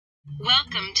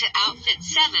Welcome to Outfit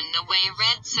 7, the way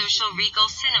Red Social Regal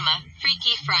Cinema,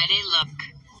 Freaky Friday look.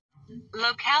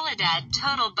 Localidad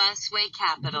total busway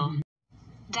capital.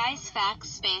 Dice fax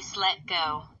space let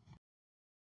go.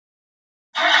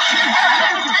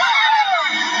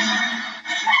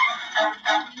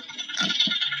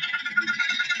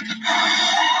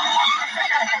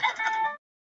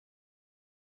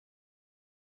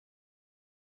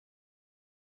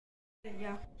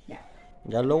 Ya.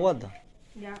 ¿Ya lo guarda?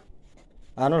 Ya.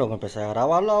 Ah, no, lo que empecé a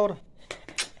grabarlo ahora.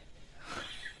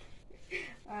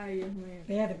 Ay, Dios mío.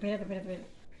 Espérate.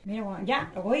 Mira, Juan,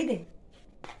 ya, ¿lo cogiste?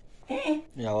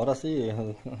 Y ahora sí.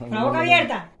 ¿Con la boca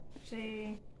abierta?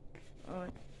 Sí. Ay.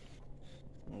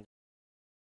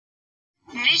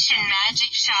 Mission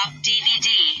Magic Shop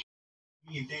DVD.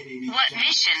 What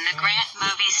mission? The Grant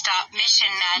Movie Stop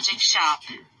Mission Magic Shop.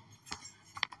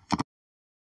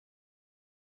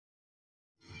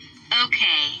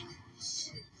 Okay.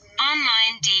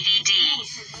 Online DVD.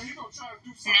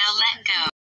 Now let go.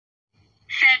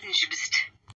 Fednjbst.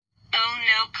 Oh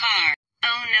no car.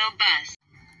 Oh no bus.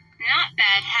 Not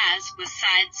bad has was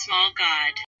side small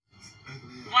god.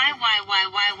 Why oh.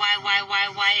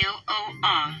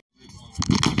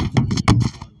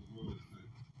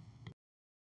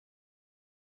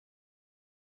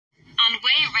 On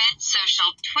way Red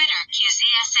Social Twitter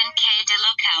QZSNK de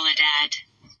Localidad.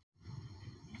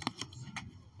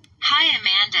 Hi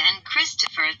Amanda and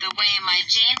Christopher, the way my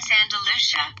James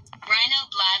Andalusia, Rhino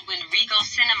Bladwin Regal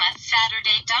Cinema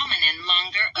Saturday Dominin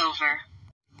longer over.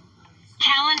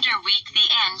 Calendar week the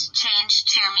end change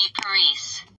cheer me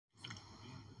Paris.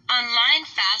 Online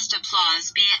fast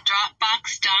applause be it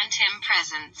Dropbox Don Tim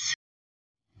presents.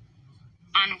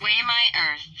 On way my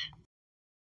Earth.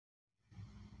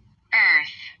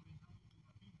 Earth.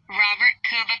 Robert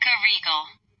Kubica Regal.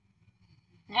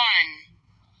 1.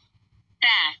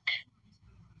 Back.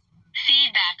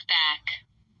 Feedback back.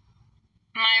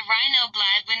 My Rhino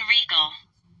Bladwin Regal.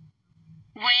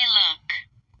 Way look.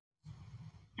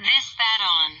 This that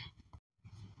on.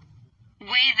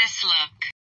 Way this look.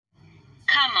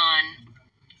 Come on.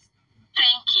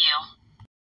 Thank you.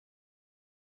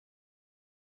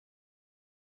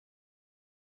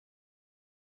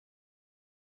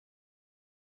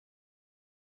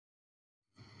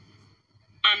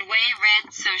 On way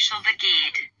Red Social the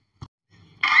Guide.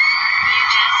 You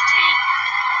just take.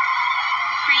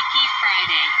 Freaky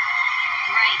Friday.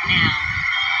 Right now.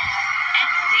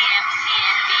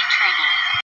 XZMCNV Trouble.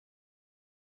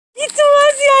 ¡Y tú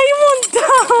así ahí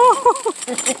montado!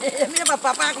 Mira para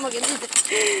papá como quien dice.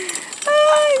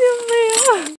 ¡Ay, Dios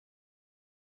mío!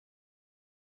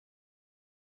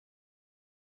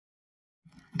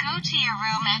 Go to your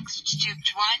room XJ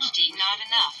not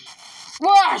enough.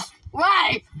 Worst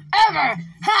way ever!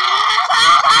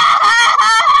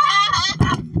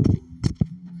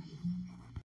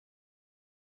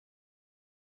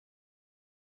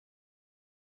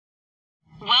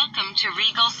 Welcome to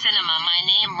Regal Cinema. My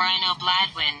name Rhino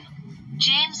Bladwin.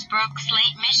 James Brooks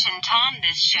late mission Tom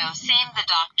this show same the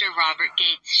Dr. Robert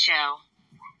Gates show.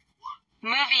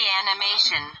 Movie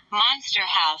animation, Monster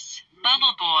House,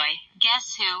 Bubble Boy,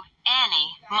 Guess Who,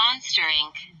 Annie, Monster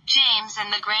Inc., James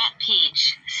and the Grant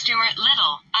Peach, Stuart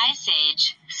Little, Ice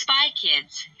Age, Spy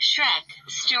Kids, Shrek,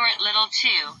 Stuart Little 2,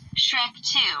 Shrek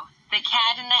 2, The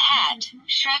Cat in the Hat,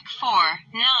 Shrek 4,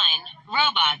 9,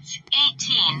 Robots,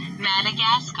 18,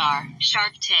 Madagascar,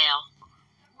 Shark Tale.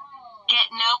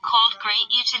 Get no cold great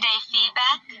you today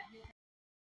feedback?